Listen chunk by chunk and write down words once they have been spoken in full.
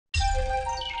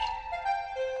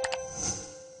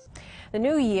The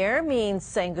new year means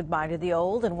saying goodbye to the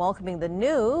old and welcoming the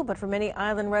new, but for many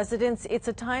island residents, it's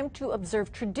a time to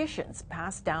observe traditions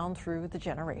passed down through the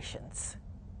generations.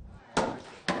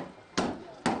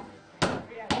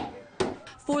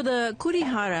 For the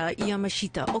Kurihara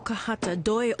Yamashita Okahata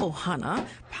Doi Ohana,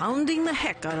 pounding the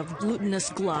heck out of glutinous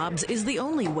globs is the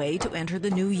only way to enter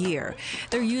the new year.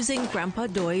 They're using Grandpa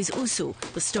Doi's usu,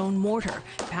 the stone mortar,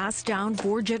 passed down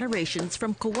 4 generations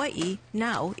from Kauai,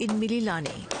 now in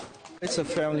Mililani. It's a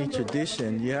family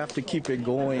tradition. You have to keep it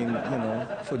going,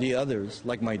 for the others,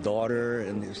 like my daughter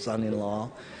and their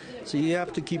son-in-law. So you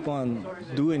have to keep on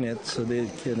doing it so they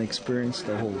can experience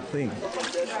the whole thing.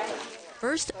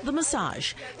 First, the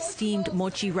massage. Steamed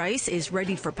mochi rice is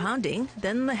ready for pounding.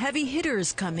 Then the heavy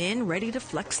hitters come in, ready to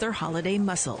flex their holiday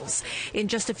muscles. In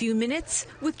just a few minutes,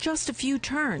 with just a few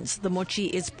turns, the mochi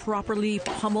is properly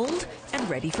pummeled and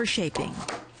ready for shaping.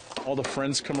 All the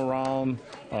friends come around,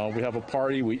 we have a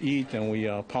party, we eat, and we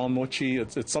pound mochi.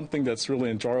 It's something that's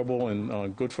really enjoyable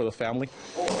and good for the family.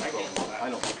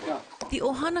 The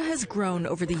ohana has grown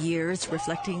over the years,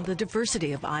 reflecting the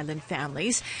diversity of island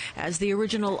families. As the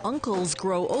original uncles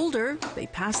grow older, they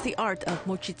pass the art of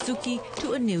mochitsuki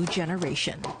to a new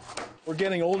generation. We're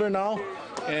getting older now,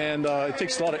 and it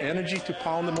takes a lot of energy to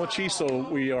pound the mochi, so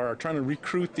we are trying to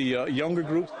recruit the younger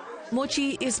group.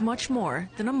 Mochi is much more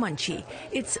than a munchie.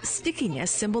 Its stickiness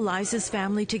symbolizes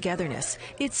family togetherness.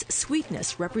 Its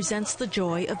sweetness represents the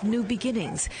joy of new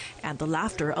beginnings and the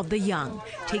laughter of the young,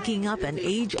 taking up an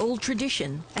age-old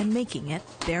tradition and making it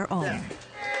their own.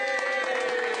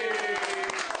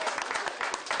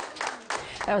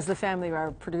 That was the family of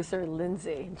our producer,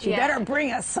 Lindsay. She better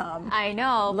bring us some. I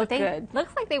know. Look good.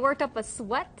 Looks like they worked up a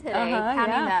sweat today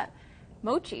pounding that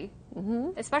mochi,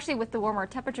 especially with the warmer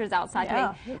temperatures outside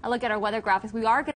today. I look at our weather graphics. We are